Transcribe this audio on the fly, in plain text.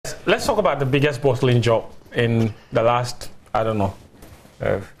let's talk about the biggest bottling job in the last, I don't know.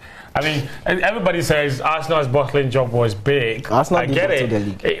 I mean, everybody says Arsenal's bottling job was big. Arsenal I get it. The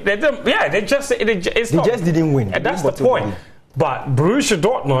league. They just didn't win. And that's the point. But Borussia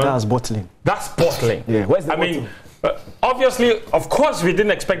Dortmund, that's bottling. That's bottling. Yeah. Where's the bottling? Obviously, of course, we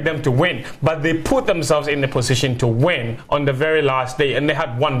didn't expect them to win, but they put themselves in the position to win on the very last day, and they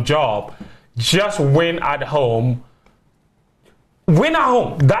had one job: just win at home. Win at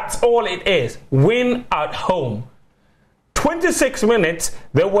home. That's all it is. Win at home. 26 minutes,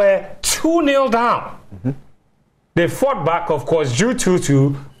 they were 2-0 down. They fought back, of course, drew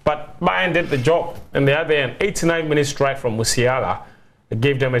 2-2, but Bayern did the job. And they had an 89-minute strike from Musiala. It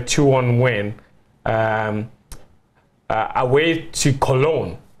gave them a 2-1 win away to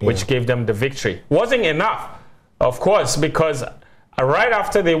Cologne, which gave them the victory. Wasn't enough, of course, because right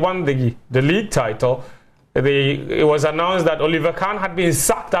after they won the league title, it was announced that Oliver Kahn had been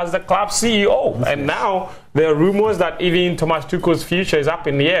sacked as the club CEO. And now there are rumors that even Thomas Tuchel's future is up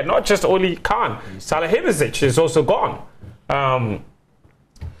in the air. Not just Oli Kahn. Salihamidzic is also gone.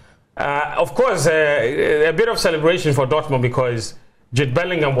 Of course, a bit of celebration for Dortmund because Jude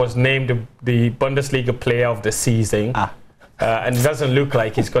Bellingham was named the Bundesliga player of the season. And it doesn't look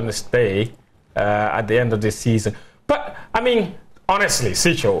like he's going to stay at the end of the season. But, I mean, honestly,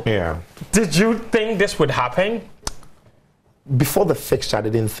 Sicho, did you think this would happen? Before the fixture, I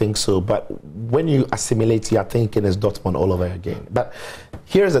didn't think so. But when you assimilate, you're thinking it's Dortmund all over again. But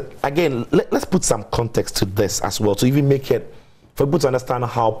here's it. Again, let's put some context to this as well to even make it, for people to understand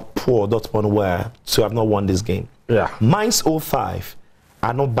how poor Dortmund were to have not won this game. Mainz 05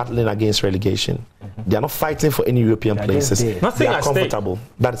 are not battling against relegation. They are not fighting for any European places. Nothing they are comfortable.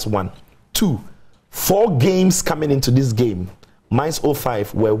 That is one. 2, 4 games coming into this game. Mainz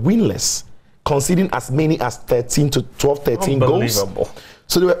 05 were winless, conceding as many as 13 to 12, 13 goals.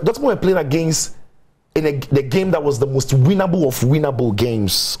 So Dortmund were playing against in the game that was the most winnable of winnable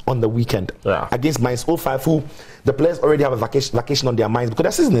games on the weekend. Against Mainz 05, who the players already have a vacation on their minds because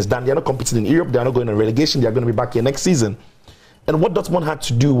their season is done. They are not competing in Europe. They are not going on relegation. They are going to be back here next season. And what Dortmund had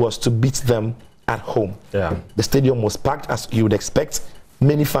to do was to beat them at home. The stadium was packed as you would expect.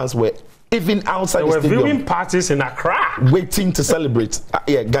 Many fans were even outside the stadium. Viewing parties in Accra. Waiting to celebrate.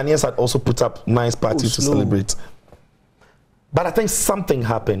 Ghanaians had also put up nice parties to celebrate. But I think something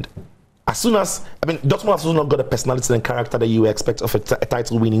happened. As soon as, Dortmund has also not got a personality and character that you expect of a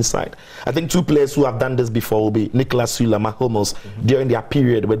title-winning side. I think 2 players who have done this before will be Niklas Süle and Mats Hummels during their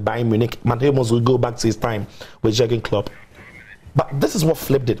period with Bayern Munich. Mats Hummels will go back to his time with Jurgen Klopp. But this is what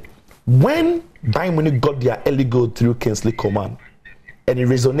flipped it. When Bayern Munich got their early goal through Kingsley Coman, and it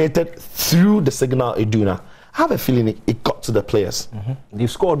resonated through the signal Iduna, I have a feeling it got to the players. They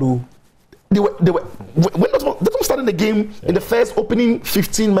scored. They were when Dortmund started the game in the first opening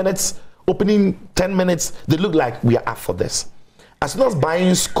 15 minutes, opening 10 minutes, they looked like we are up for this. As soon as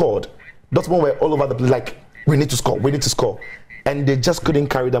Bayern scored, Dortmund were all over the place like, we need to score. And they just couldn't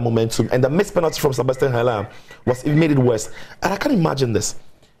carry that momentum. And the missed penalty from Sebastian Haller it made it worse. And I can't imagine this.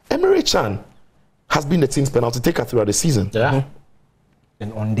 Emre Can has been the team's penalty taker throughout the season.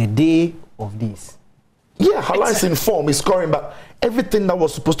 And on the day of this, Haller is in form, he's scoring, but everything that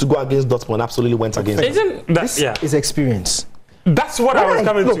was supposed to go against Dortmund absolutely went against them. This is experience. That's what I was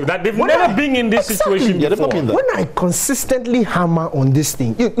coming to. That they've never been in this situation before. When I consistently hammer on this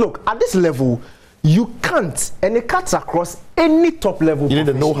thing, look, at this level, you can't, and it cuts across any top level. You need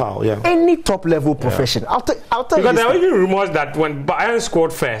the know-how, any top level profession. I'll tell you. Because there were even rumors that when Bayern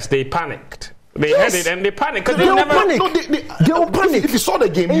scored first, they panicked. They had it and they panicked because they never. Panic. They will panic. If you saw the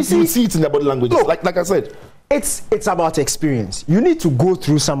game, you would see it in their body language. Like I said, it's about experience. You need to go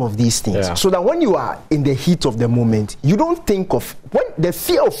through some of these things so that when you are in the heat of the moment, you don't think of when the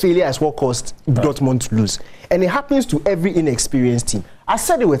fear of failure is what caused Dortmund to lose, and it happens to every inexperienced team. I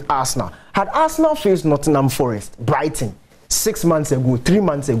said it with Arsenal. Had Arsenal faced Nottingham Forest, Brighton 6 months ago, 3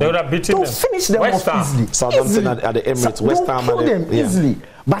 months ago, they would have beaten them. Finish them off easily. Southampton at the Emirates, West Ham kill them easily.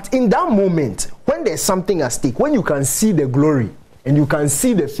 But in that moment, when there's something at stake, when you can see the glory and you can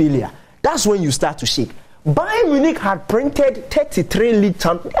see the failure, that's when you start to shake. Bayern Munich had printed 33 league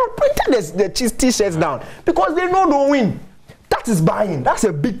champions. They had printed the t-shirts down because they know they'll win. That is Bayern. That's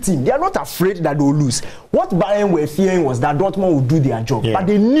a big team. They are not afraid that they'll lose. What Bayern were fearing was that Dortmund would do their job. But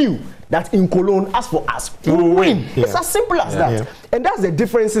they knew that in Cologne, as for us, we will win. It's as simple as that. And that's the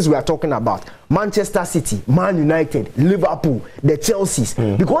differences we are talking about. Manchester City, Man United, Liverpool, the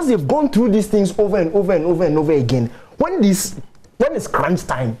Chelseas. Because they've gone through these things over and over and over and over again. When these when it's crunch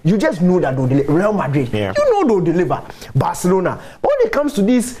time, you just know that they'll deliver. Real Madrid, you know they'll deliver. Barcelona. But when it comes to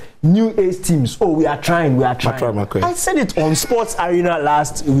these new age teams, we are trying. I said it on Sports Arena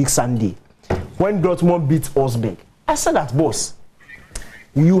last week Sunday when Dortmund beat Augsburg. I said that, boss,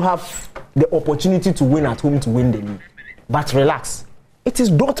 you have the opportunity to win at home to win the league. But relax. It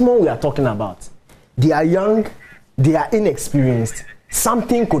is Dortmund we are talking about. They are young, they are inexperienced.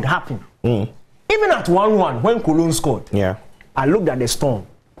 Something could happen. Even at 1-1, when Cologne scored, I looked at the storm.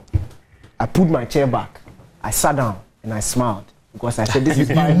 I put my chair back. I sat down and I smiled because I said, "This is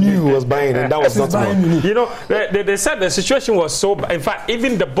Bayern." You knew it was Bayern, and that was not Bayern. You know, they said the situation was so. In fact,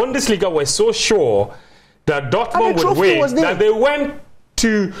 even the Bundesliga was so sure that Dortmund would win that they went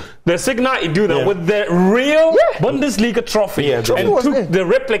to the Signal Iduna with the real Bundesliga trophy and took the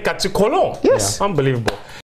replica to Cologne. Yes, unbelievable.